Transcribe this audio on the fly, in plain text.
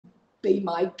be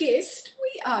my guest,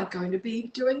 we are going to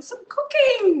be doing some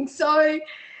cooking. So,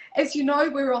 as you know,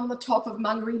 we're on the top of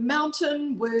Mangere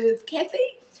Mountain with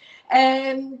Kathy,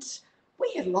 and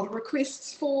we had a lot of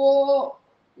requests for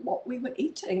what we were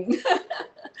eating.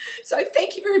 So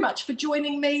thank you very much for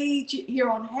joining me here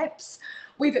on HAPS.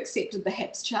 We've accepted the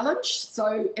HAPS challenge,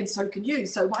 so can you.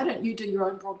 So why don't you do your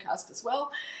own broadcast as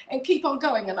well and keep on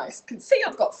going. And I can see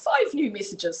I've got 5 new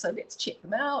messages, so let's check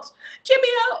them out. Jimmy,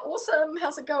 awesome.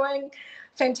 How's it going?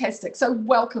 Fantastic. So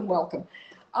welcome.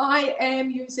 I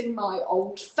am using my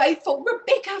old faithful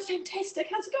Rebecca. Fantastic.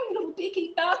 How's it going, little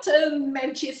Becky? Barton,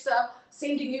 Manchester,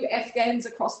 sending you Afghans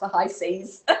across the high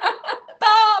seas.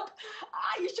 Bob,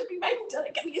 you should be making dinner.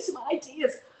 Give me some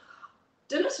ideas.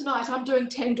 Dinner tonight, I'm doing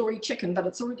tandoori chicken, but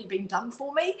it's already been done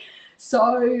for me.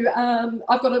 So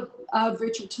I've got a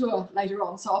virtual tour later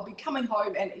on, so I'll be coming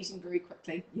home and eating very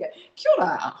quickly. Yeah, kia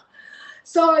ora.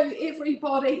 So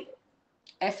everybody,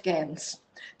 Afghans.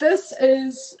 This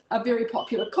is a very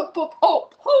popular cookbook. Oh,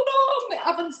 hold on, the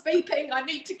oven's beeping. I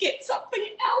need to get something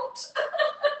out.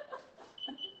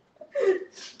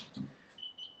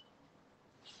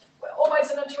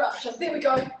 Always an interruption. There we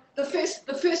go. The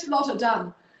first lot are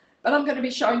done. But I'm going to be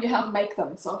showing you how to make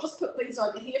them. So I'll just put these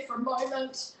over here for a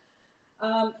moment.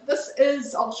 I'll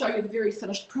show you the very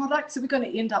finished product. So we're going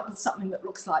to end up with something that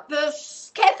looks like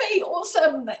this. Kathy,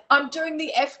 awesome. I'm doing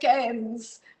the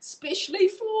Afghans, especially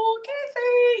for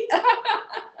Kathy.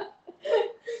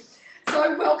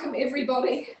 So welcome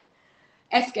everybody.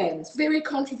 Afghans, very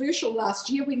controversial last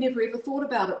year. We never ever thought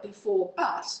about it before,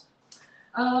 but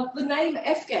the name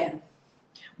Afghan,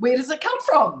 where does it come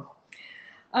from?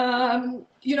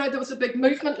 You know, there was a big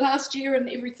movement last year and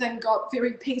everything got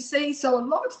very PC. So a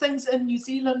lot of things in New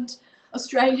Zealand,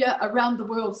 Australia, around the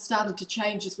world started to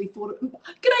change as we thought.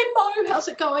 G'day Mo, how's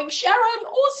it going? Sharon,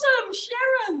 awesome,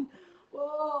 Sharon.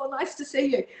 Oh, nice to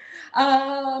see you.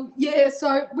 Yeah,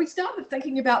 so we started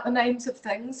thinking about the names of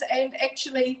things, and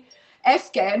actually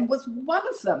Afghan was one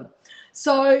of them.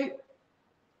 So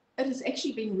it has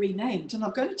actually been renamed, and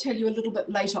I'm going to tell you a little bit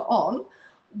later on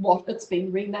what it's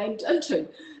been renamed into.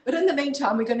 But in the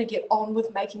meantime, we're going to get on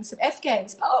with making some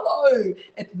Afghans. Paolo,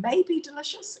 it may be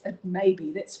delicious. It may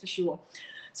be, that's for sure.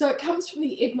 So it comes from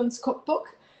the Edmonds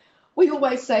cookbook. We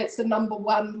always say it's the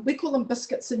 #1. We call them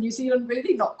biscuits in New Zealand,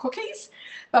 really, not cookies.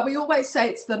 But we always say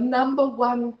it's the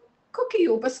 #1 cookie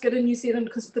or biscuit in New Zealand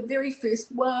because it's the very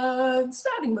first one,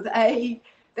 starting with A,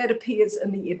 that appears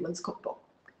in the Edmonds cookbook.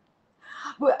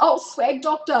 Oh, Swag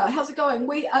Doctor, how's it going?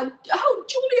 Oh,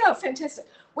 Julia, fantastic.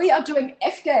 We are doing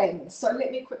Afghans. So let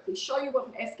me quickly show you what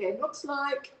an Afghan looks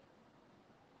like.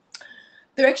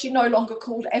 They're actually no longer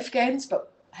called Afghans,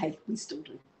 but hey, we still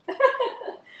do.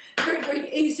 Very,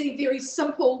 very easy, very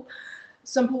simple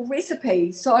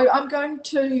recipe. So I'm going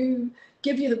to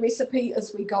give you the recipe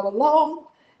as we go along.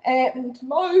 And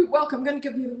Mo, welcome. I'm going to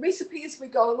give you the recipe as we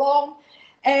go along.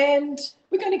 And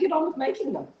we're going to get on with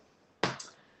making them.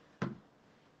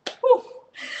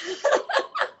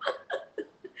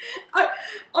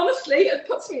 Honestly, it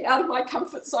puts me out of my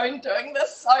comfort zone doing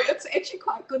this, so it's actually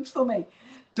quite good for me.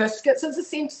 Biscuits is a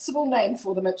sensible name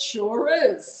for them, it sure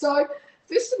is. So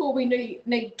first of all, we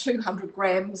need 200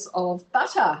 grams of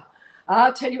butter.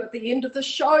 I'll tell you at the end of the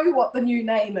show what the new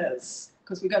name is,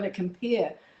 because we're going to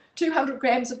compare. 200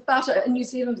 grams of butter. In New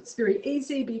Zealand, it's very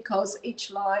easy because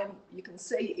each line, you can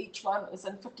see each one is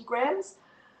in 50 grams.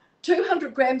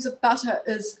 200 grams of butter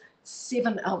is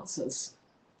 7 ounces.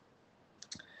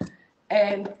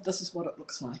 And this is what it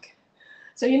looks like.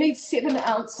 So you need 7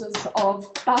 ounces of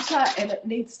butter, and it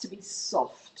needs to be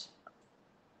soft.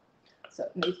 So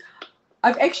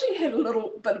I've actually had a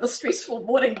little bit of a stressful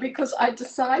morning because I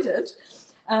decided,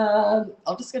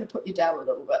 I'm just going to put you down a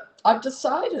little bit. I've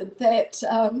decided that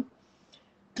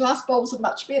glass bowls are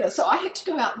much better. So I had to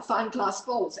go out and find glass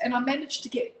bowls, and I managed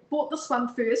to bought this one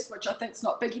first, which I think is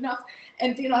not big enough,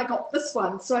 and then I got this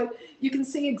one. So you can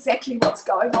see exactly what's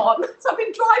going on. So I've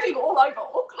been driving all over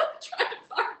Auckland trying to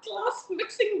find glass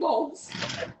mixing bowls.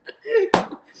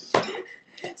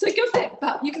 So give that,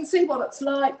 but you can see what it's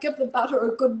like. Give the butter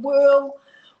a good whirl.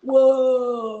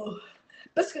 Whoa.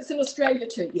 Biscuits in Australia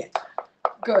too, yeah,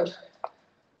 good.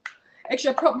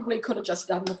 Actually, I probably could have just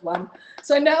done with one.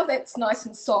 So now that's nice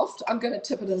and soft, I'm going to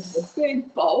tip it into the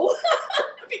big bowl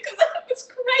because it was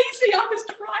crazy. I was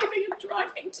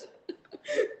driving to.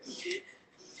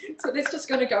 So that's just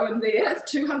going to go in there.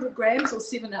 200 grams or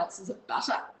 7 ounces of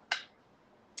butter.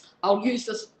 I'll use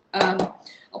this. I'll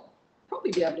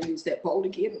probably be able to use that bowl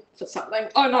again for something.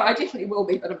 Oh no, I definitely will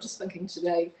be, but I'm just thinking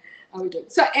today how we do.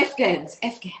 So Afghans.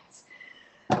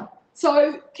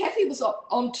 So Kathy was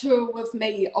on tour with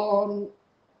me on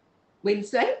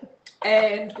Wednesday,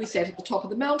 and we sat at the top of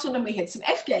the mountain and we had some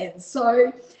Afghans.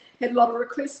 So had a lot of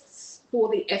requests for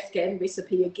the Afghan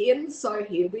recipe again, so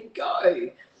here we go.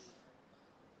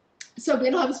 So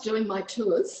when I was doing my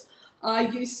tours, I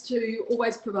used to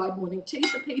always provide morning tea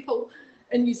for people.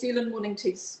 In New Zealand, morning tea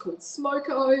is called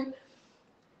smoko.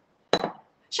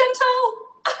 Chantal!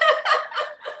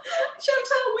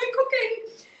 Chantal, we're cooking.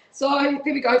 So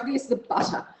there we go, there's the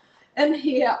butter. In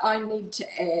here I need to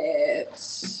add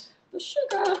the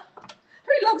sugar.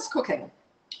 Who loves cooking?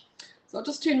 So I'll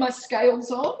just turn my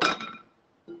scales on.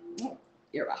 Oh,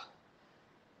 error.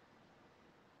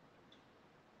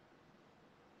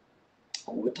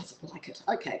 Oh, it doesn't like it.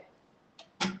 Okay.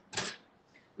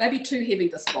 Maybe too heavy,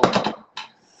 this bowl.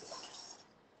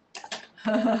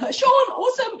 Sean,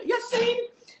 awesome. Yassine,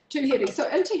 too heavy. So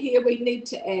into here we need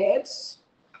to add,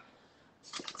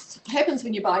 what happens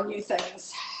when you buy new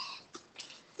things?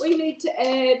 We need to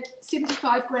add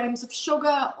 75 grams of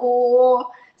sugar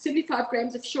or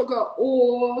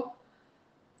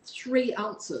 3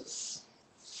 ounces.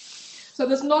 So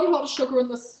there's not a lot of sugar in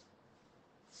this.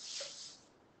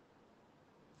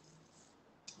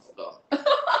 Hold on.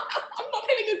 I'm not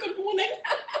having a good morning.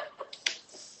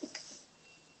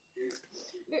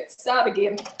 Let's start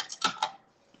again.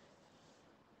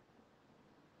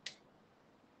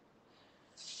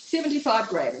 $75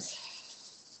 grams.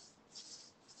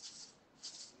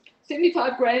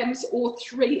 75 grams or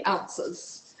 3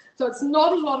 ounces. So it's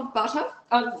not a lot of butter,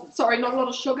 sorry, not a lot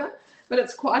of sugar, but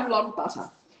it's quite a lot of butter.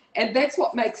 And that's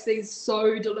what makes these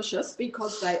so delicious,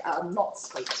 because they are not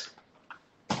sweet.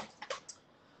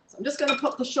 So I'm just going to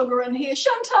put the sugar in here.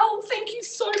 Chantal, thank you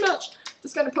so much.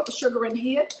 Just going to put the sugar in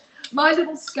here. My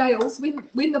little scales,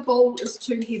 when the bowl is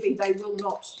too heavy, they will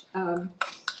not,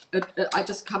 I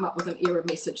just come up with an error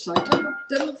message. So I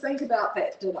didn't think about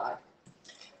that, did I?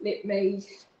 Let me,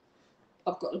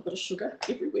 I've got a bit of sugar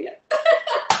everywhere.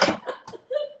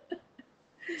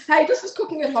 Hey, this is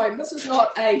cooking at home. This is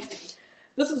not a,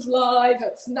 this is live.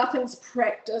 It's nothing's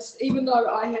practiced, even though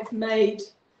I've made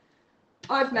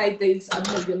these a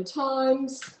million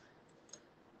times.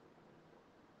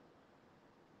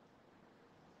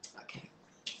 Okay.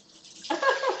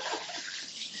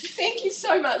 Thank you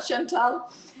so much,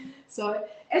 Chantal. So,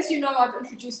 as you know, I've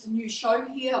introduced a new show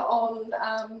here on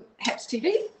Haps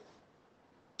TV.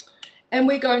 And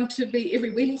we're going to be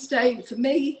every Wednesday for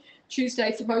me,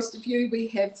 Tuesday for most of you, we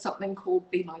have something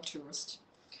called Be My Tourist.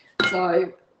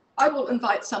 So I will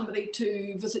invite somebody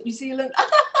to visit New Zealand.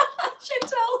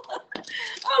 Chantal,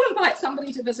 I'll invite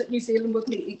somebody to visit New Zealand with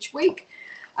me each week.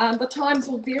 The times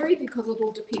will vary because it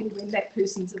will depend when that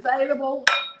person's available.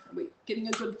 Are we getting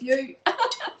a good view?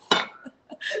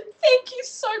 Thank you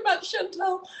so much,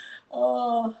 Chantal.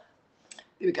 Oh,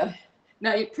 there we go.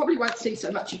 Now, you probably won't see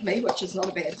so much of me, which is not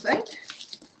a bad thing.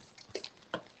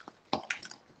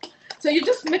 So you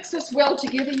just mix this well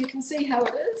together. You can see how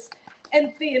it is.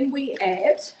 And then we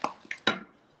add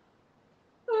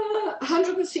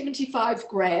 175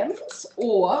 grams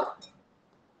or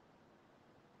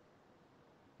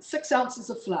 6 ounces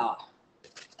of flour.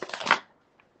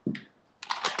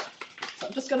 So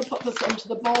I'm just going to put this into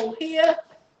the bowl here.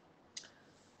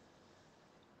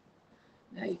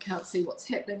 Now you can't see what's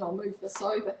happening. I'll move this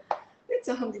over. That's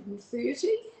 130.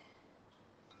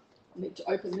 I need to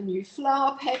open the new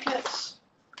flour packet.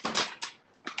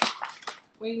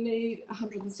 We need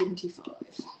 175.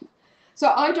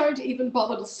 So I don't even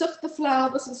bother to sift the flour.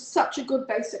 This is such a good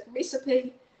basic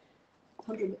recipe.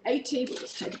 180. We'll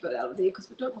just take a bit out of there because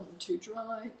we don't want them too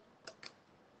dry.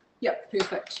 Yep,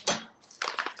 perfect.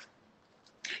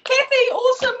 Kathy,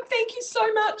 awesome. Thank you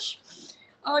so much.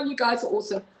 Oh, you guys are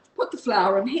awesome. Put the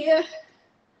flour in here.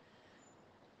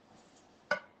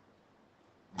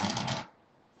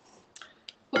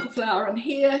 Put the flour in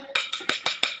here.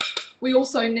 We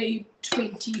also need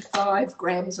 25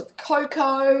 grams of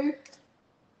cocoa.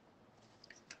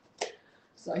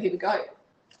 So here we go.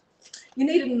 You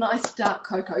need a nice dark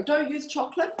cocoa. Don't use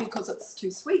chocolate because it's too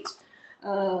sweet.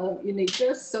 You need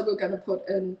this. So we're going to put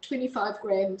in 25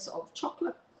 grams of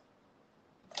chocolate.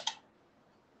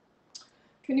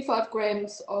 25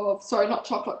 grams of, sorry, not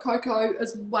chocolate, cocoa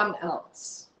is 1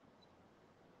 ounce.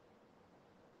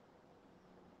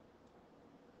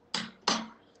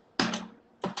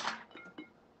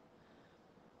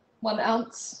 One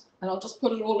ounce, and I'll just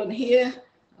put it all in here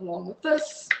along with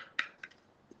this.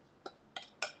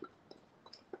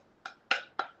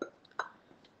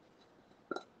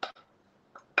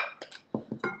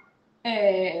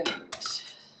 And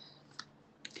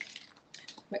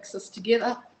mix this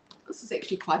together. This is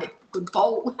actually quite a good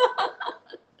bowl.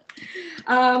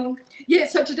 Yeah,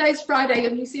 so today's Friday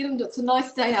in New Zealand. It's a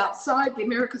nice day outside. The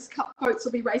America's Cup boats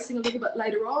will be racing a little bit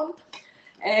later on.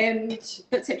 And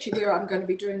that's actually where I'm going to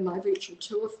be doing my virtual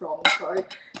tour from. So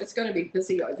it's going to be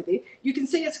busy over there. You can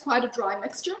see it's quite a dry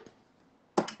mixture,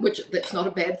 which that's not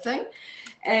a bad thing.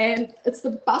 And it's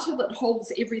the butter that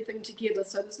holds everything together.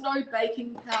 So there's no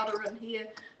baking powder in here,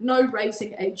 no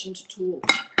raising agent at all.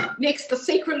 Next, the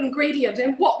secret ingredient.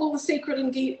 And what will the secret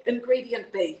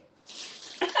ingredient be?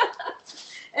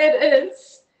 It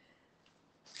is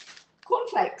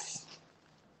cornflakes.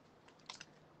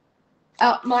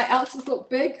 My ounces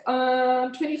look big.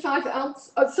 25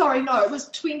 ounce. Oh, sorry, no, it was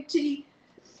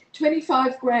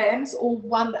 25 grams or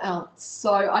 1 ounce.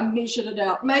 So I measured it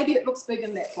out. Maybe it looks big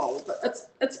in that bowl, but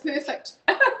it's perfect.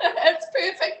 It's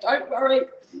perfect. Don't worry.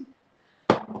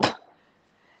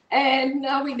 And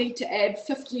now we need to add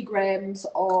 50 grams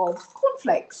of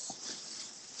cornflakes.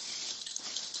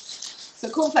 So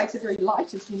cornflakes are very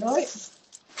light, as you know.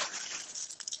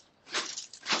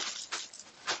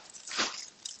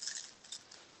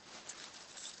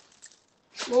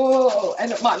 Whoa,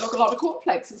 and it might look a lot of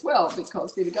cornflakes as well,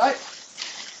 because there we go.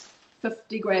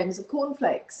 50 grams of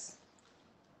cornflakes.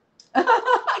 G'day,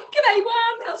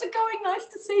 Juan. How's it going? Nice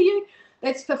to see you.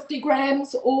 That's 50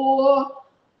 grams or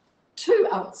 2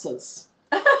 ounces.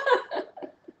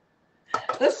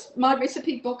 My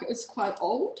recipe book is quite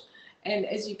old. And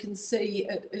as you can see,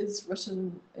 it is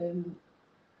written in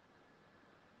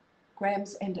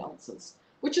grams and ounces,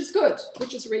 which is good,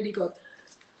 which is really good.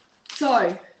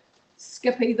 So,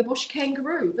 Skippy the bush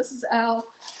kangaroo. This is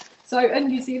so in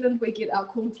New Zealand, we get our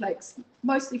cornflakes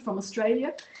mostly from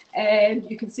Australia. And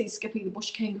you can see Skippy the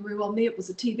bush kangaroo on there. It was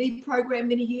a TV program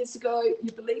many years ago.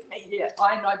 You believe me? Yeah,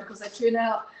 I know, because they turn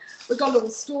out. We've got a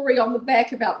little story on the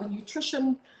back about the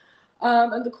nutrition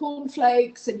and the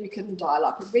cornflakes, and you can dial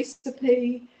up a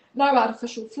recipe. No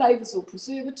artificial flavours or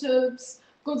preservatives.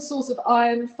 Good source of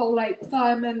iron, folate,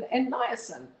 thiamine, and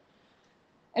niacin.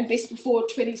 And best before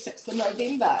 26th of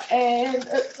November. And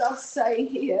it does say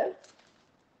here,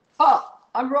 oh,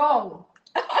 I'm wrong.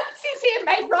 It says here,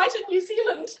 made right in New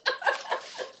Zealand.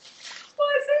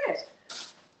 Why is that?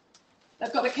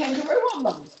 They've got a kangaroo on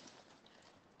them.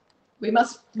 We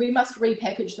must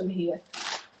repackage them here.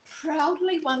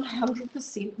 Proudly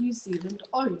 100% New Zealand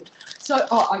owned. So,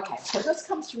 okay, so this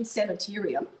comes from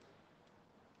Sanitarium.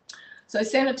 So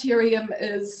Sanitarium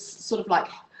is sort of like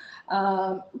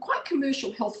quite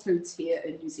commercial health foods here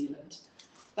in New Zealand,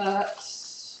 but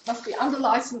must be under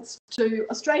license to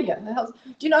Australia.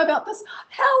 Do you know about this?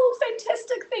 How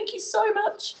fantastic, thank you so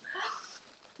much.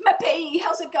 Mappy,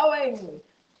 how's it going?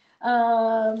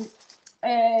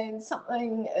 And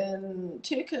something in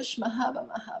Turkish, mahaba.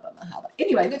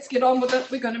 Anyway, let's get on with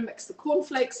it. We're going to mix the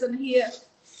cornflakes in here.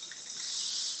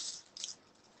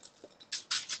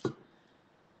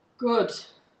 Good.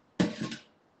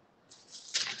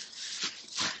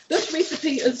 This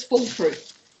recipe is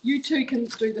foolproof. You too can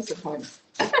do this at home.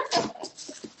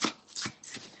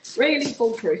 Really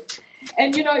foolproof.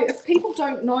 And you know, if people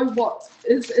don't know what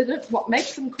is in it, what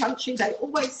makes them crunchy, they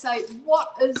always say,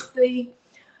 what is the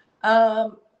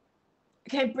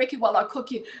okay, break it while I cook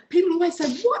you. People always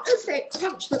say, what is that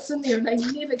crunch that's in there? And they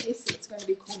never guess that it's going to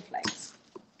be cornflakes.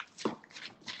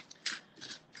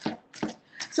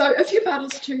 So if your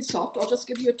butter's too soft, I'll just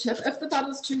give you a tip. If the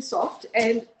butter's too soft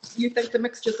and you think the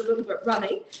mixture's a little bit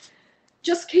runny,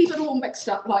 just keep it all mixed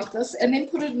up like this and then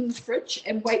put it in the fridge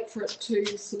and wait for it to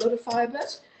solidify a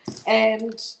bit.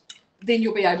 And then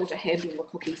you'll be able to handle the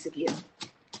cookies again.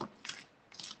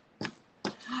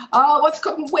 What's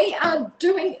cooking? We are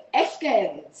doing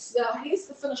Afghans. Now, here's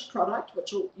the finished product,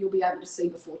 which you'll be able to see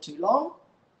before too long.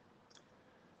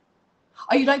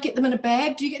 Oh, you don't get them in a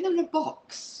bag? Do you get them in a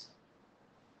box?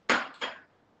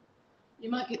 You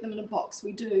might get them in a box.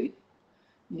 We do.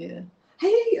 Yeah. Hey,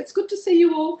 it's good to see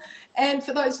you all. And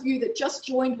for those of you that just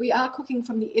joined, we are cooking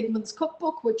from the Edmonds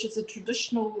Cookbook, which is a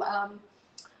traditional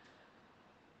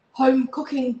home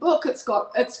cooking book. It's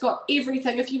got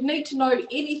everything. If you need to know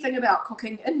anything about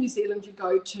cooking in New Zealand, you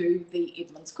go to the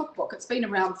Edmonds Cookbook. It's been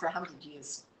around for 100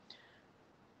 years.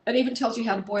 It even tells you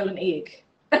how to boil an egg.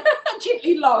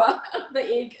 Gently lower the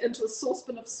egg into a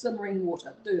saucepan of simmering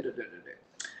water.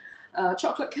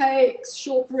 Chocolate cakes,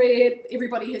 shortbread.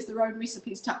 Everybody has their own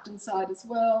recipes tucked inside as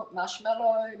well.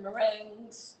 Marshmallow,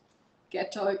 meringues,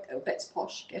 gâteau. Oh, that's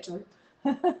posh, gâteau.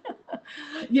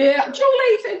 Yeah,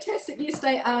 Julie, fantastic. Yes,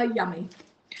 they are yummy.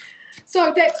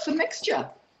 So that's the mixture.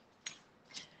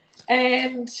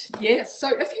 And yes, so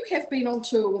if you have been on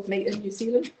tour with me in New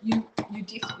Zealand, you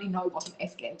definitely know what an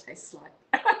Afghan tastes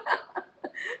like.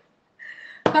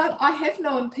 But I have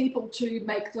known people to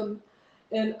make them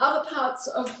in other parts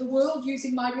of the world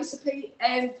using my recipe,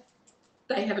 and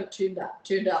they haven't turned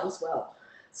out as well.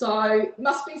 So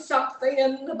must be something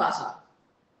in the butter.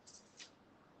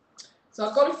 So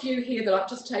I've got a few here that I've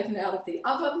just taken out of the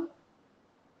oven.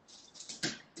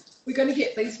 We're going to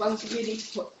get these ones ready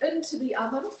to put into the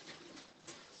oven.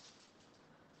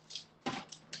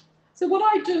 So what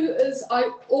I do is I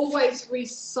always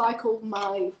recycle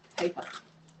my paper.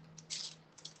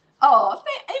 Oh,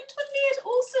 Antoinette,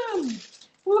 awesome!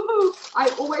 Woohoo! I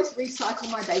always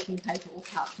recycle my baking paper or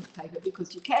parchment paper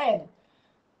because you can.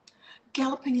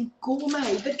 Galloping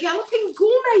Gourmet, the Galloping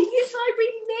Gourmet, yes,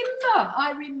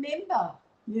 I remember.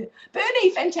 Yeah.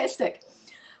 Bernie, fantastic.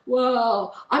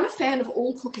 Well, I'm a fan of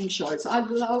all cooking shows. I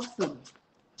love them.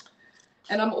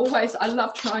 And I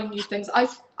love trying new things. I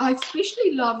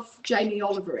especially love Jamie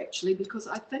Oliver, actually, because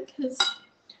I think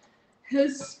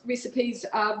his recipes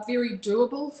are very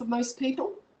doable for most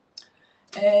people.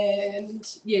 And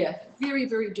yeah, very,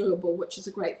 very doable, which is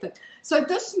a great thing. So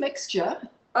this mixture,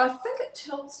 I think it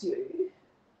tells you,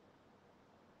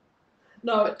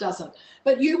 no, it doesn't,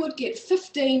 but you would get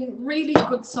 15 really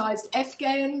good sized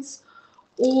Afghans,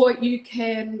 or you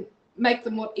can make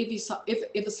them whatever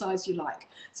size you like.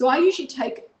 So I usually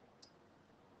take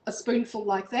a spoonful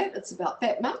like that, it's about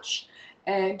that much,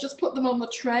 and just put them on the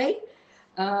tray.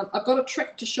 I've got a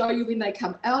trick to show you when they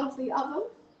come out of the oven.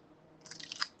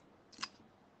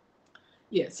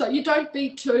 Yeah, so you don't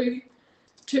be too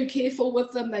careful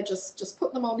with them. They just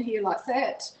put them on here like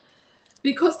that,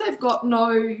 because they've got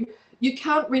you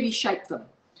can't really shape them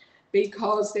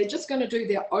because they're just going to do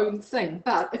their own thing.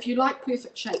 But if you like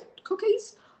perfect shaped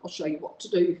cookies, I'll show you what to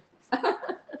do.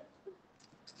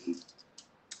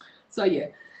 So yeah,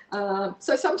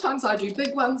 so sometimes I do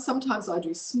big ones, sometimes I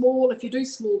do small. If you do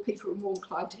small, people are more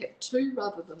inclined to have 2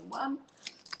 rather than 1.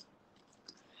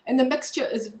 And the mixture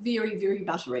is very, very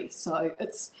buttery. So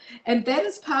and that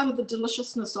is part of the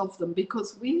deliciousness of them,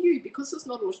 because there's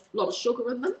not a lot of sugar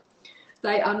in them,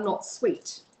 they are not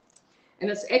sweet. And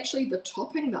it's actually the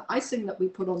topping, the icing that we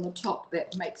put on the top,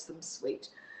 that makes them sweet.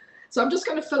 So I'm just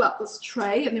going to fill up this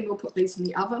tray, and then we'll put these in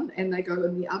the oven, and they go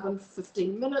in the oven for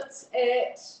 15 minutes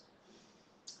at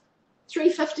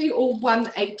 350 or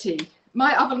 180.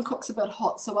 My oven cooks a bit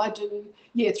hot, so I do,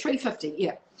 350,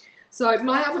 yeah. So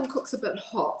my oven cooks a bit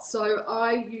hot, so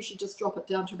I usually just drop it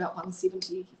down to about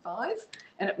 175,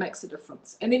 and it makes a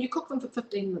difference. And then you cook them for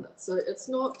 15 minutes, so it's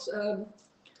not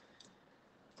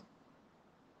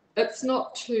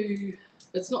too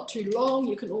long.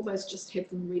 You can almost just have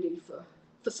them ready for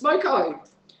smoko.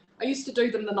 I used to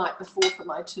do them the night before for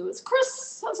my tours.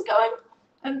 Chris, how's it going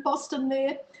in Boston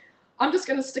there? I'm just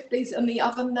going to stick these in the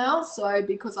oven now, so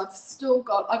because I've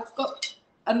got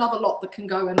another lot that can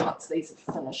go in once these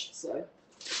are finished. So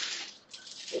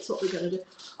that's what we're going to do.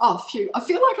 Oh, phew. I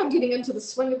feel like I'm getting into the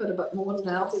swing of it a bit more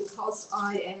now, because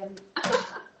I am.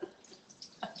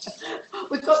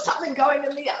 We've got something going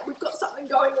in the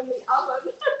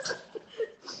oven.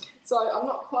 So I'm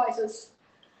not quite as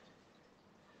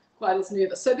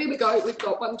nervous. So there we go. We've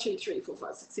got 1, 2, 3, 4,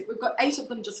 5, 6, 7. We've got 8 of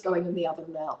them just going in the oven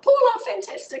now. Paula,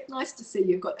 fantastic. Nice to see you.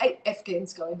 You've got 8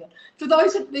 Afghans going in. For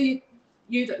those of you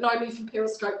that know me from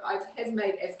Periscope, I have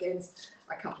made Afghans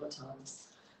a couple of times.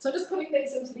 So just putting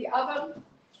these into the oven.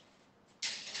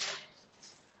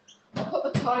 I'll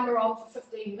put the timer on for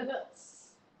 15 minutes.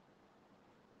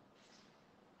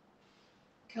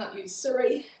 Can't use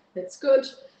Siri, that's good.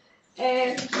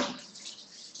 And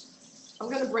I'm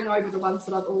going to bring over the ones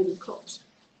that I've already cooked,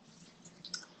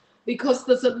 because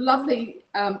there's a lovely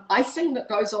icing that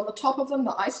goes on the top of them.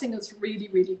 The icing is really,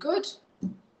 really good.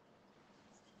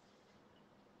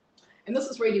 And this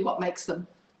is really what makes them.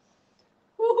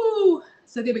 Woohoo!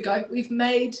 So there we go.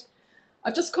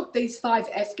 I've just cooked these 5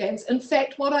 Afghans. In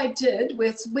fact, what I did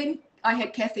was, when I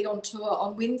had Kathy on tour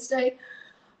on Wednesday,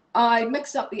 I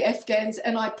mixed up the Afghans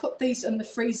and I put these in the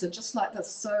freezer just like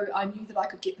this. So I knew that I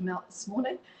could get them out this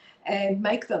morning and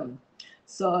make them.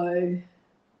 So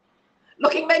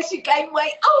looking makes you gain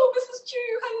weight. Oh, Mrs.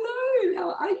 Jew, hello.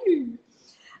 How are you?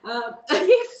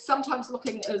 Yes, sometimes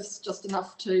looking is just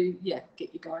enough to, get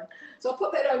you going. So I'll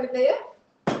put that over there.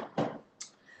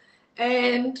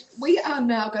 And we are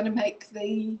now going to make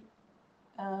the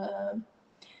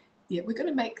we're going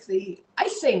to make the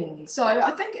icing. So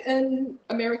I think in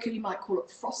America you might call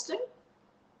it frosting.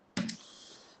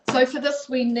 So for this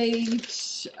we need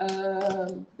a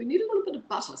little bit of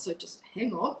butter. So just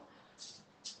hang on.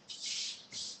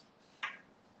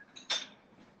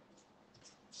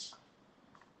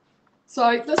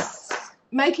 So this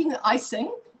making the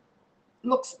icing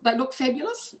they look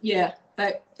fabulous. Yeah,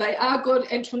 they are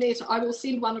good. Antoinette, I will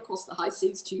send one across the high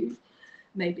seas to you,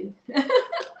 maybe.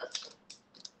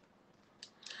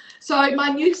 So my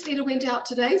newsletter went out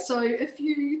today. So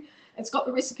it's got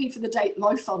the recipe for the date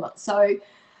loaf on it. So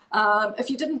if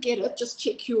you didn't get it, just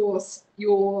check your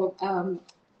spam,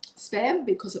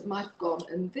 because it might have gone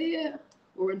in there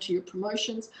or into your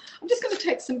promotions. I'm just going to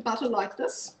take some butter like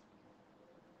this.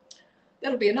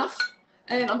 That'll be enough.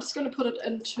 And I'm just going to put it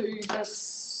into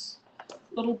this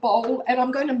little bowl, and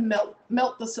I'm going to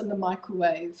melt this in the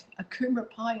microwave. A kumara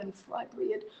pie and fry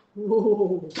bread.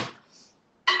 Whoa.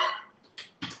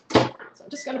 So I'm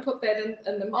just going to put that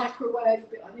in the microwave.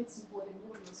 I need some boiling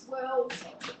water as well. So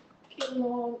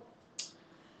kettle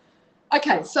on.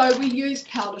 Okay, so we use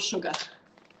powder sugar.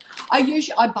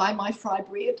 I buy my fry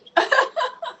bread.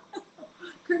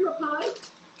 Kumara pie.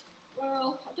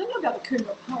 Well, I don't know about a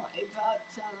kumara pie, but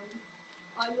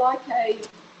I like a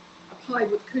pie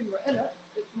with kumara in it.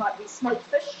 It might be smoked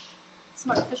fish.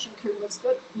 Smoked fish and kumara is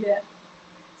good. Yeah.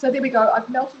 So there we go. I've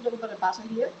melted a little bit of butter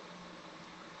here.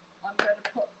 I'm going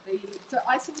to put the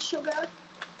icing sugar.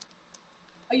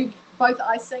 Are you both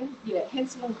icing? Yeah,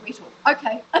 Hansel and Gretel.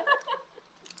 Okay.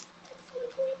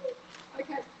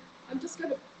 Okay, I'm just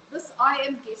going to, this I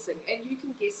am guessing, and you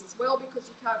can guess as well because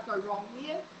you can't go wrong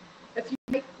here. If you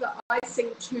make the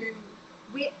icing too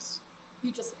wet,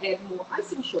 you just add more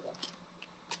icing sugar.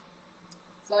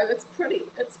 So it's pretty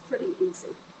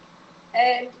easy.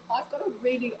 And I've got a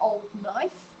really old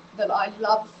knife that I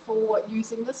love for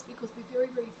using this because they're very,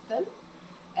 very thin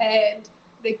and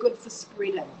they're good for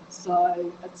spreading.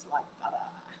 So it's like butter.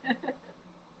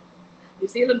 New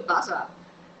Zealand butter.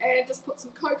 And just put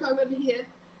some cocoa in here.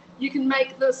 You can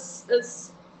make this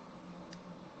as,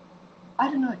 I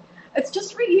don't know, it's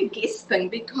just really a guess thing,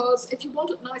 because if you want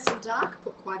it nice and dark,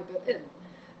 put quite a bit in.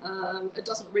 It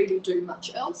doesn't really do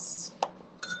much else.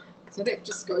 So that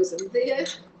just goes in there.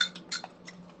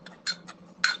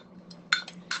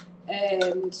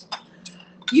 And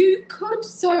you could,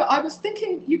 so I was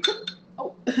thinking you could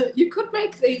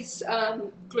make these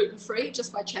gluten-free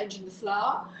just by changing the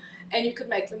flour. And you could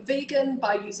make them vegan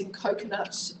by using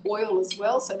coconut oil as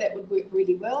well, so that would work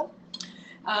really well.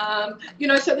 You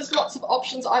know, so there's lots of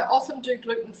options. I often do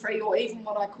gluten-free, or even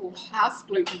what I call half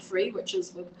gluten-free, which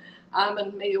is with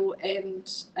almond meal and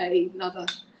another,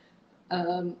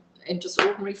 and just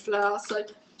ordinary flour. So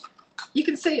you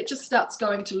can see it just starts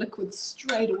going to liquid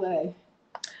straight away.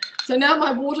 So now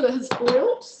my water has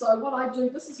boiled. So what I do,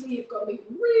 this is where you've got to be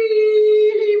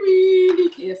really, really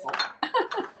careful.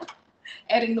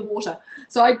 Adding the water.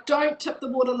 So I don't tip the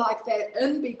water like that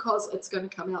in because it's going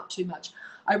to come out too much.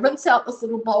 I rinse out this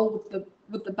little bowl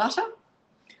with the butter,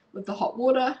 with the hot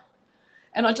water,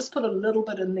 and I just put a little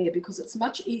bit in there because it's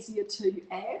much easier to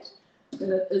add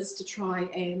than it is to try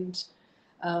and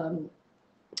than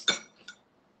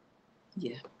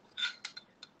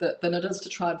it is to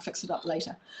try and fix it up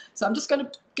later. So I'm just going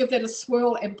to give that a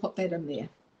swirl and put that in there.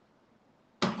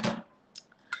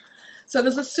 So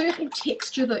there's a certain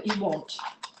texture that you want.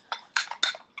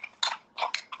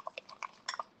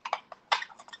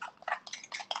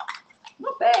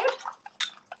 Not bad.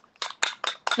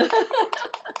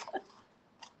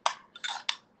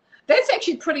 That's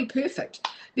actually pretty perfect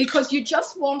because you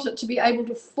just want it to be able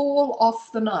to fall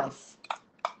off the knife.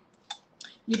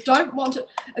 You don't want it,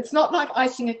 it's not like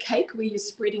icing a cake where you're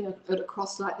spreading it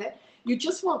across like that. You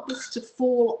just want this to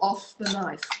fall off the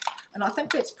knife. And I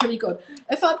think that's pretty good.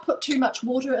 If I put too much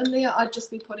water in there, I'd just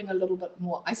be putting a little bit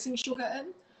more icing sugar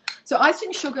in. So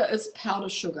icing sugar is powder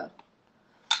sugar.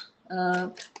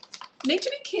 Need to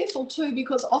be careful too,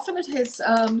 because often it has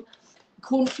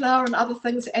corn flour and other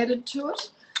things added to it,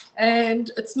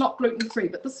 and it's not gluten-free,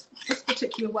 but this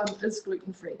particular one is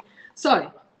gluten-free.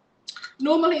 So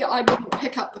normally I wouldn't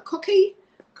pick up the cookie,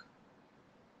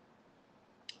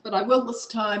 but I will this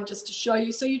time just to show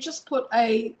you. So you just put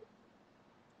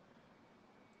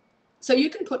so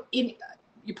you can put in,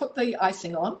 you put the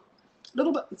icing on, a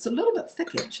little bit, it's a little bit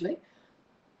thick actually,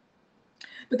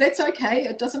 but that's okay,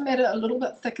 it doesn't matter, a little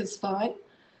bit thick is fine,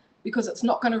 because it's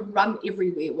not going to run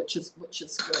everywhere, which is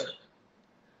good.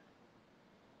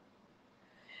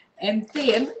 And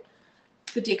then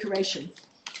the decoration.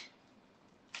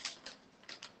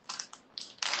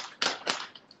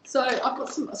 So I've got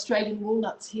some Australian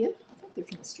walnuts here, I think they're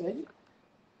from Australia.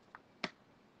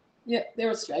 Yeah,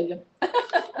 they're Australian.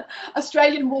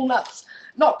 Australian walnuts,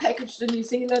 not packaged in New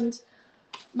Zealand,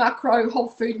 macro whole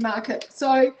food market.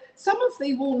 So some of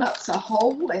the walnuts are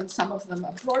whole and some of them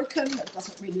are broken. It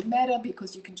doesn't really matter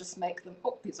because you can just make them,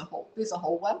 oh, there's a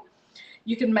whole one.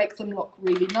 You can make them look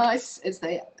really nice as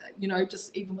they, you know,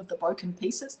 just even with the broken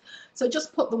pieces. So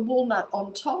just put the walnut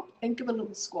on top and give a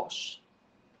little squash.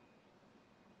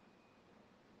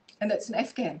 And it's an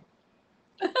Afghan.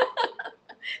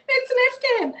 That's an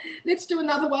Afghan. Let's do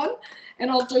another one. And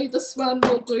I'll do this one,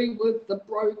 we'll do with the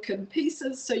broken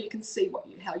pieces so you can see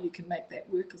how you can make that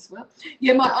work as well.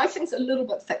 Yeah, my icing's a little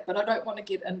bit thick, but I don't want to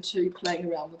get into playing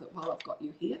around with it while I've got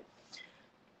you here.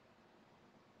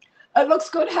 It looks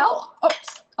good, Hal.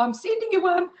 Oops, I'm sending you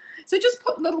one. So just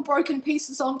put little broken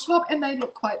pieces on top and they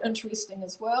look quite interesting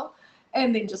as well.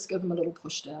 And then just give them a little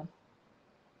push down.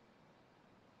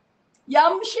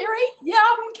 Yum, Sherry.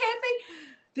 Yum, Kathy.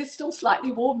 They're still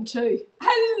slightly warm too.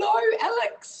 Hello,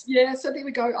 Alex. Yeah, so there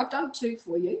we go. I've done 2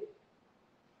 for you.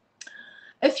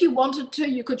 If you wanted to,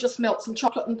 you could just melt some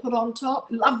chocolate and put on top.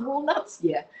 Love walnuts?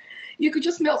 Yeah. You could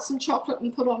just melt some chocolate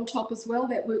and put on top as well.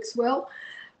 That works well.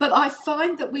 But I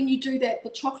find that when you do that, the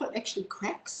chocolate actually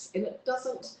cracks and it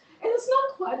doesn't, and it's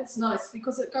not quite as nice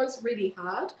because it goes really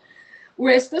hard.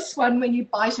 Whereas this one, when you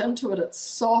bite into it, it's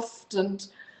soft, and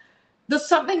there's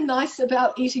something nice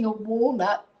about eating a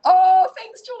walnut. Oh,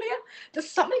 thanks, Julia. There's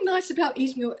something nice about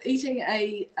eating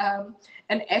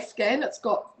an Afghan. It's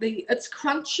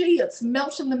crunchy. It's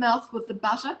melt in the mouth with the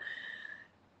butter.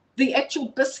 The actual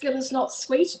biscuit is not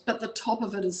sweet, but the top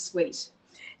of it is sweet.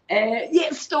 Yeah,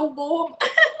 it's still warm.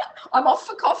 I'm off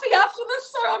for coffee after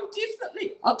this, so I'm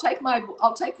definitely.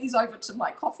 I'll take these over to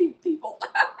my coffee people.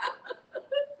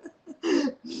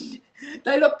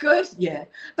 They look good, yeah,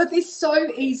 but they're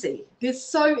so easy. They're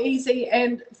so easy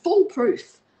and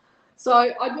foolproof. So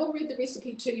I will read the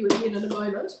recipe to you again in a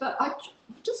moment, but I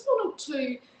just wanted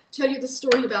to tell you the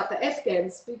story about the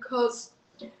Afghans because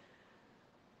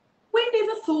we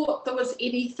never thought there was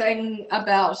anything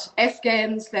about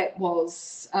Afghans that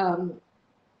was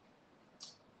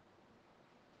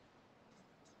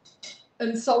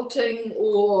insulting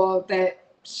or that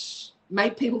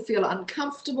made people feel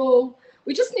uncomfortable.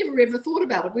 We just never ever thought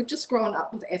about it. We've just grown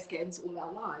up with Afghans all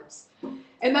our lives.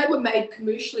 And they were made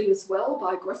commercially as well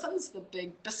by Griffin's, the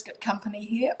big biscuit company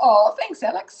here. Oh, thanks,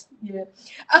 Alex. Yeah.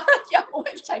 Yeah, I'm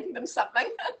always taking them something.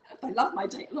 They love my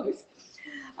date loaf.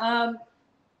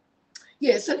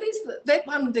 Yeah, so that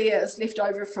one there is left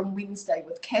over from Wednesday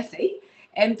with Kathy.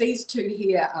 And these 2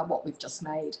 here are what we've just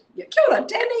made. Yeah, kia ora,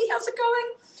 Danny, how's it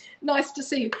going? Nice to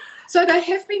see you. So they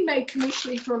have been made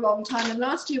commercially for a long time. And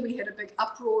last year we had a big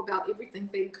uproar about everything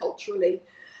being culturally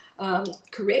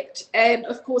correct. And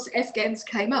of course, Afghans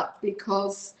came up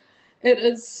because it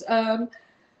is, so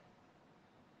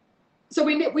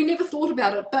we never thought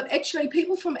about it. But actually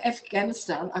people from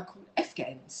Afghanistan are called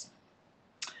Afghans.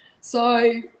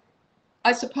 So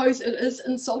I suppose it is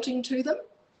insulting to them.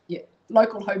 Yeah,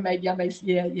 local homemade yummies.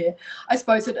 Yeah, yeah. I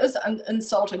suppose it is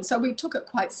insulting. So we took it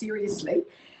quite seriously.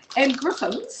 And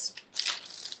Griffin's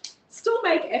still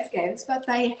make Afghans, but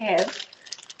they have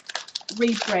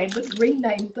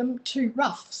renamed them to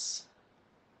Ruffs.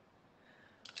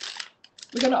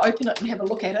 We're going to open it and have a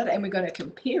look at it, and we're going to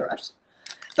compare it.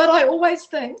 But I always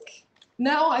think,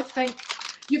 now I think,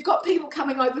 you've got people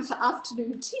coming over for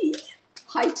afternoon tea,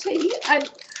 high tea, and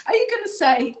are you going to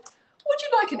say, would you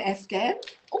like an Afghan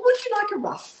or would you like a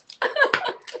Ruff?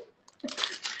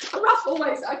 A Ruff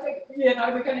always, I think, you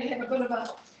know, we're going to have a bit of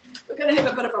a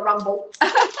rumble.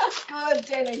 Oh,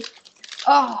 Danny.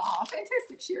 Oh,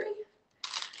 fantastic, Sherry.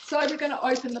 So we're going to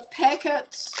open the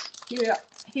packet here.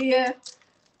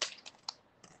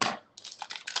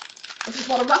 This is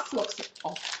what a Ruff looks like. Oh,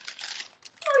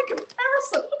 no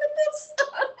comparison. Look at this.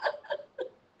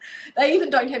 They even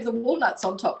don't have the walnuts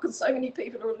on top because so many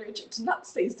people are allergic to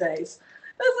nuts these days.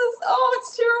 This is, oh,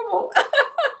 it's terrible.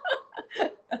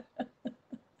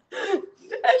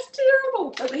 It's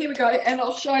terrible. But here we go, and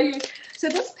I'll show you. So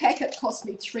this packet cost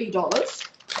me $3.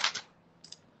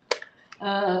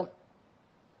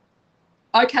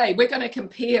 Okay, we're going to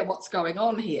compare what's going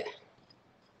on here.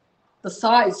 The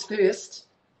size first.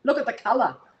 Look at the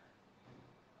colour.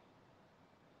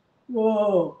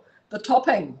 Whoa. The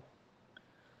topping.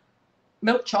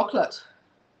 Milk chocolate.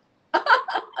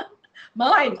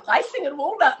 Mine, icing and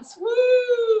walnuts.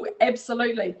 Woo!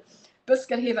 Absolutely.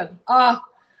 Biscuit heaven. Ah,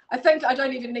 I think I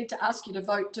don't even need to ask you to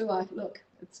vote, do I? Look,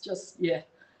 it's just, yeah.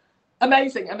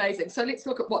 Amazing, amazing. So let's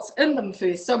look at what's in them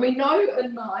first. So we know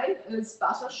in mine is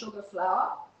butter, sugar,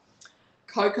 flour,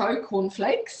 cocoa,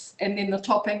 cornflakes, and then the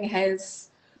topping has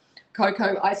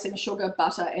cocoa, icing, sugar,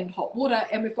 butter, and hot water,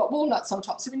 and we've got walnuts on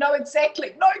top. So we know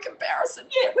exactly, no comparison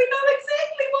yet. We know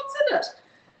exactly what's in it.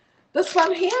 This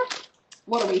one here,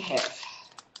 what do we have?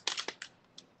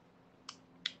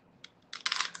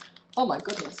 Oh my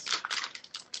goodness.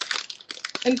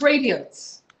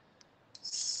 Ingredients.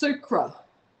 Sucre.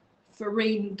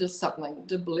 Farine de something,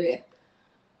 de Blair.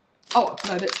 Oh,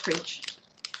 no, that's French.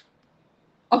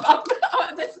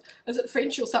 Is it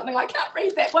French or something? I can't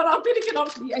read that one. I better get on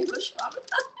to the English one.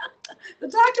 The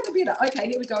darker the better. Okay,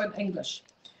 here we go in English.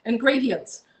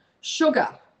 Ingredients. Sugar,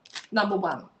 number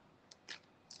one.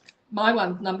 My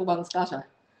number one's butter.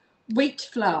 Wheat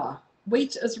flour.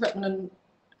 Wheat is written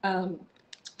in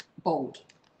bold.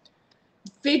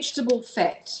 Vegetable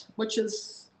fat, which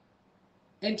is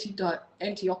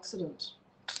antioxidant.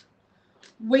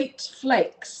 Wheat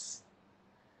flakes.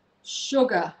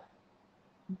 Sugar.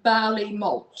 Barley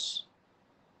malt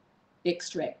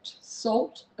extract.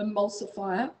 Salt,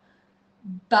 emulsifier.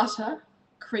 Butter,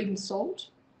 cream salt.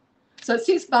 So it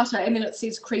says butter and then it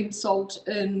says cream salt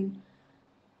in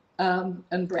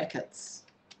brackets.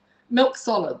 Milk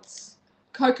solids,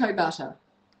 cocoa butter,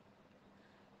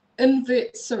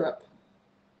 invert syrup,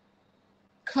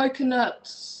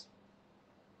 coconut,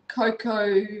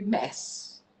 cocoa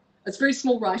mass. It's very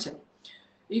small writing.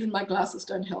 Even my glasses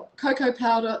don't help. Cocoa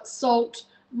powder, salt,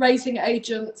 raising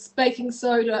agents, baking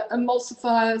soda,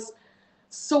 emulsifiers,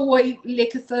 soy,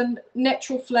 lecithin,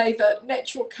 natural flavor,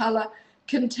 natural color,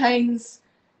 contains,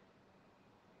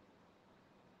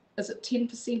 is it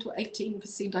 10% or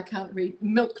 18%? I can't read.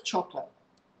 Milk chocolate.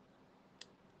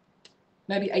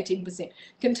 Maybe 18%.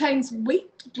 Contains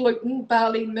wheat, gluten,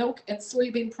 barley, milk, and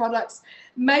soybean products.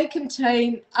 May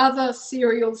contain other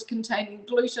cereals containing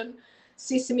gluten,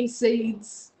 sesame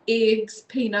seeds, eggs,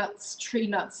 peanuts, tree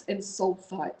nuts, and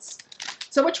sulfites.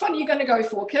 So which one are you going to go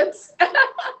for, kids?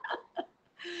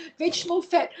 Vegetable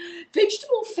fat.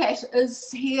 Vegetable fat is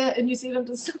here in New Zealand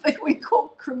is something we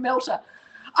call cremelta.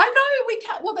 I know we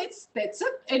can't. Well, that's it,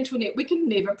 Antoinette. We can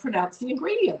never pronounce the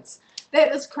ingredients.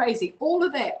 That is crazy. All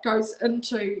of that goes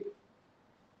into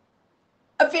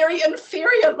a very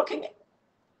inferior looking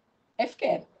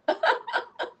Afghan.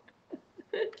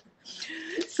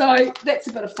 So that's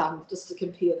a bit of fun just to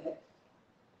compare that.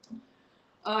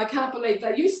 I can't believe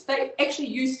they actually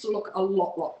used to look a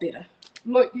lot better.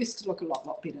 Used to look a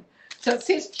lot better. So it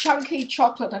says chunky,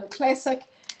 chocolate, and classic,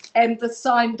 and the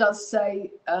sign does say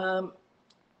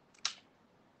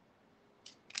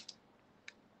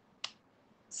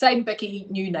same Vicky,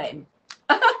 new name.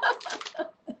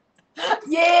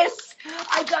 Yes,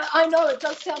 I know it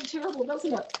does sound terrible,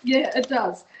 doesn't it? Yeah, it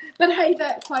does. But hey,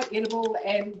 they're quite edible,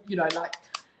 and you know, like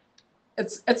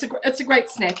it's a great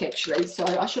snack actually. So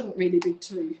I shouldn't really be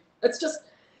too. It's just,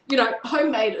 you know,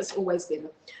 homemade is always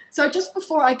better. So just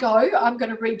before I go, I'm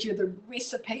going to read you the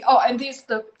recipe. Oh, and there's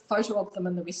the photo of them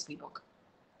in the recipe book.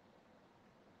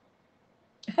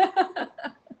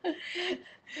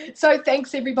 So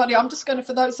thanks everybody. I'm just going to,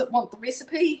 for those that want the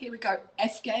recipe, here we go.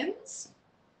 Afghans.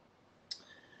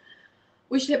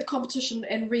 We should have a competition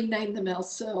and rename them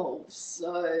ourselves.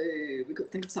 So we could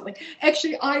think of something.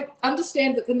 Actually, I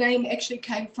understand that the name actually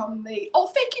came from the, oh,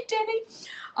 thank you, Danny.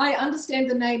 I understand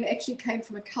the name actually came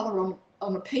from a colour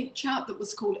on a paint chart that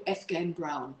was called Afghan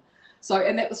brown. So,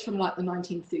 and that was from like the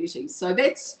 1930s. So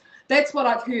that's what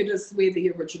I've heard is where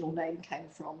the original name came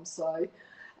from. So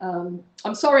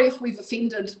I'm sorry if we've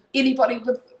offended anybody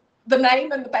with the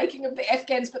name and the baking of the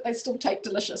Afghans, but they still taste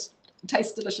delicious.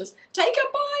 Take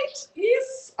a bite.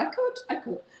 Yes, I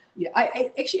could. Yeah,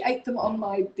 I actually ate them on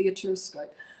my Theateroscope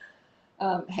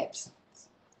haps.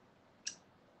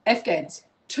 Afghans,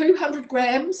 200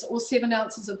 grams or 7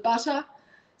 ounces of butter,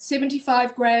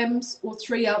 75 grams or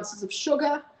 3 ounces of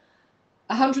sugar,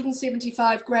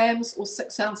 175 grams or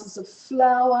 6 ounces of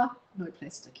flour, no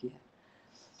plastic here,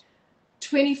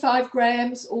 25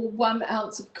 grams or 1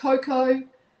 ounce of cocoa,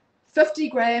 50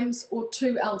 grams or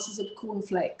 2 ounces of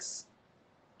cornflakes.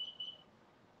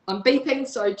 I'm beeping,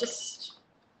 so just,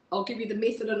 I'll give you the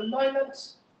method in a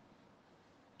moment.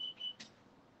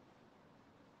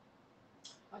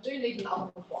 I do need an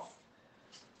oven cloth.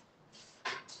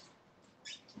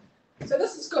 So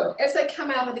this is good. As they come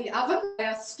out of the oven, they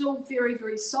are still very,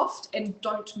 very soft and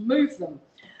don't move them.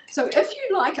 So if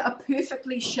you like a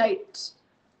perfectly shaped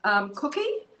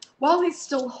cookie, while they're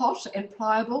still hot and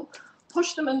pliable,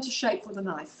 push them into shape with a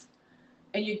knife.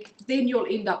 And then you'll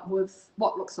end up with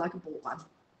what looks like a ball one.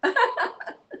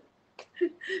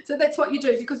 So that's what you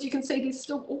do, because you can see they're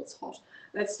still, oh, it's hot.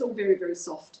 They're still very, very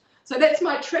soft. So that's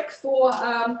my trick for,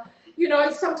 you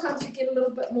know, sometimes you get a little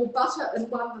bit more butter in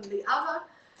one than the other.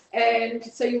 And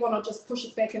so you want to just push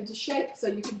it back into shape, so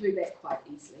you can do that quite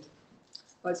easily.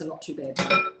 Those are not too bad.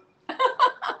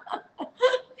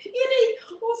 Yay,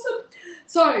 awesome.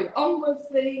 So on with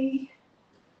the,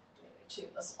 let me turn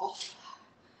this off.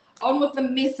 On with the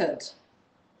method.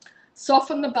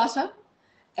 Soften the butter,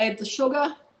 add the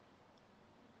sugar,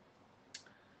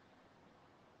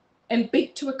 and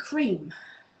beat to a cream.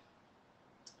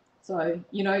 So,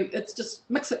 you know, it's just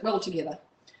mix it well together.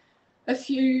 If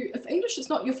English is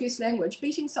not your first language,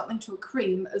 beating something to a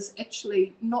cream is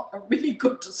actually not a really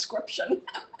good description.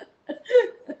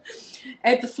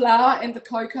 Add the flour and the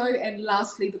cocoa, and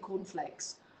lastly the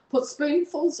cornflakes. Put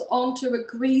spoonfuls onto a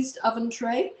greased oven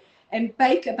tray and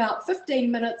bake about 15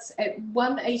 minutes at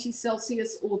 180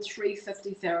 Celsius or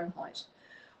 350 Fahrenheit.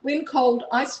 When cold,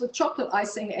 ice with chocolate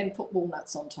icing and put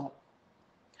walnuts on top.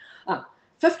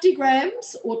 50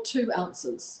 grams or 2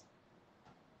 ounces.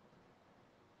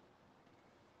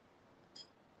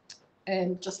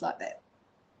 And just like that.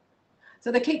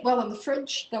 So they keep well in the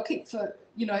fridge. They'll keep for,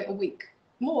 you know, a week.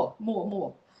 More.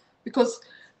 Because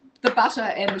the butter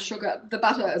and the sugar, the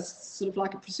butter is sort of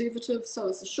like a preservative, so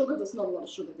it's the sugar. There's not a lot of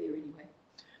sugar there anyway.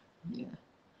 Yeah.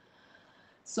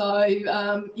 So,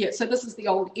 yeah, so this is the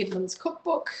old Edmonds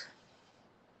cookbook.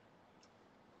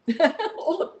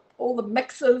 all the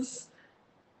mixes.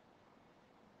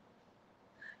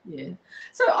 Yeah.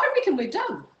 So I reckon we're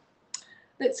done.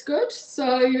 That's good.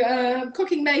 So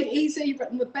Cooking Made Easy,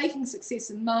 written with baking success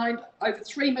in mind, over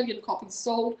 3 million copies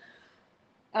sold.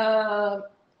 My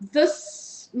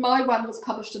one was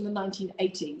published in the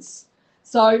 1980s.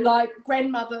 So like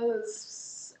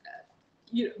grandmothers,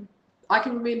 I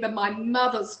can remember my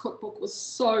mother's cookbook was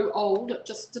so old, it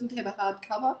just didn't have a hard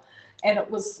cover, and it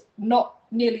was not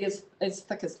nearly as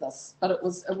thick as this, but it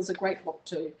was a great book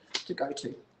to go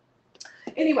to.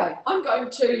 Anyway, I'm going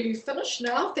to finish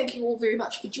now. Thank you all very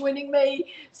much for joining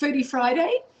me. Foodie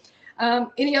Friday.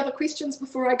 Any other questions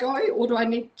before I go, or do I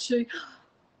need to?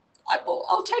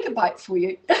 I'll take a bite for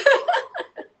you.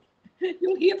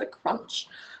 You'll hear the crunch.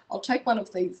 I'll take one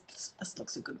of these. This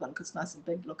looks a good one because it's nice and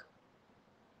big. Look.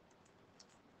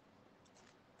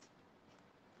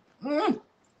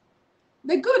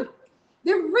 They're good.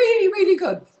 They're really, really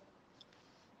good.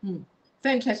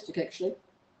 Fantastic, actually.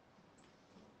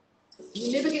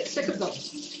 You never get sick of them.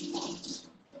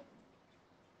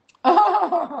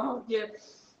 Oh, yeah.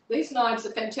 These knives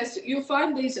are fantastic. You'll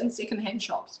find these in second-hand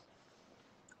shops,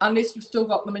 unless you've still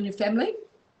got them in your family.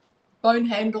 Bone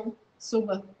handle,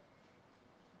 silver.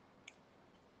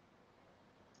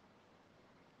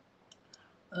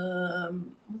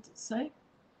 What does it say?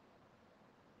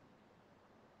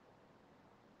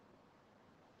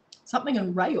 Something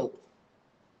in rail.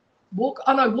 Walker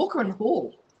and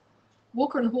Hall.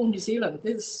 Walker and Hall, New Zealand.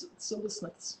 There's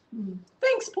silversmiths.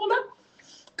 Thanks, Paula.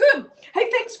 Good. Hey,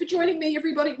 thanks for joining me,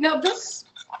 everybody. Now this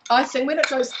icing, when it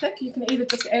goes thick, you can either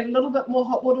just add a little bit more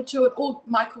hot water to it or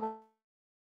microwave,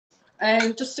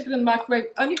 and just stick it in the microwave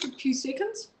only for a few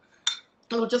seconds.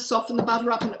 It'll just soften the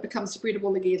butter up and it becomes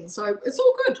spreadable again. So it's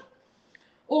all good.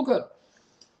 All good.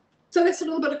 So that's a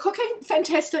little bit of cooking.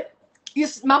 Fantastic.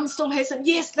 Yes, Mum still has them.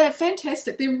 Yes, they're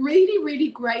fantastic. They're really, really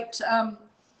great,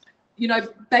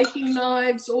 baking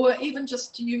knives, or even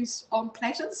just to use on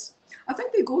platters. I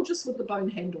think they're gorgeous with the bone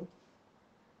handle.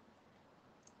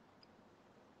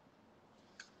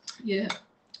 Yeah.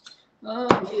 Oh,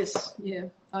 yes. Yeah.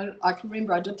 I can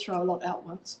remember I did throw a lot out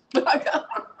once. The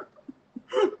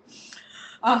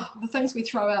things we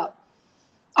throw out.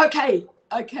 Okay.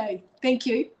 Thank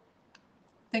you.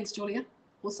 Thanks, Julia.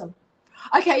 Awesome.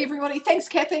 Okay, everybody. Thanks,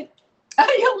 Kathy.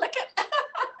 You'll lick it.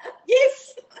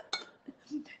 Yes.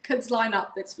 Kids line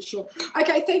up, that's for sure.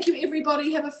 Okay, thank you,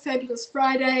 everybody. Have a fabulous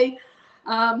Friday.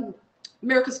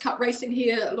 America's Cup racing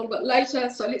here a little bit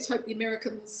later, so let's hope the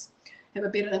Americans have a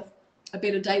better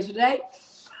day today.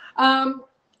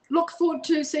 Look forward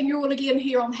to seeing you all again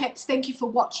here on HAPS. Thank you for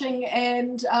watching,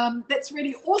 and that's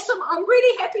really awesome. I'm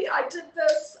really happy I did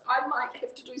this. I might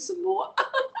have to do some more.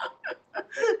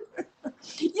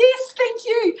 Yes, thank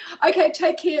you. Okay,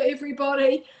 take care,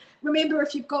 everybody. Remember,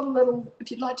 if you'd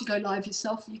like to go live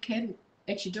yourself, you can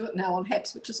actually do it now on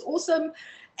HAPS, which is awesome,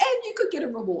 and you could get a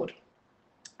reward.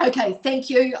 Okay, thank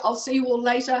you. I'll see you all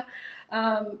later.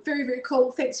 Very, very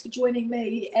cool. Thanks for joining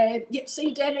me. And yep, see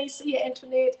you, Danny. See you,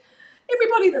 Antoinette.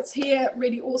 Everybody that's here,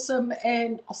 really awesome.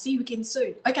 And I'll see you again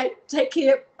soon. Okay, take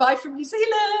care. Bye from New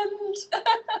Zealand.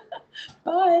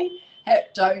 Bye.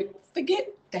 Don't forget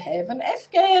to have an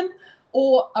Afghan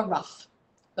or a rough.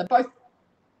 They're both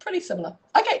pretty similar.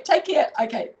 Okay, take care.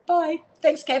 Okay, bye.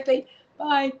 Thanks, Kathy.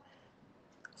 Bye.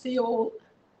 See you all.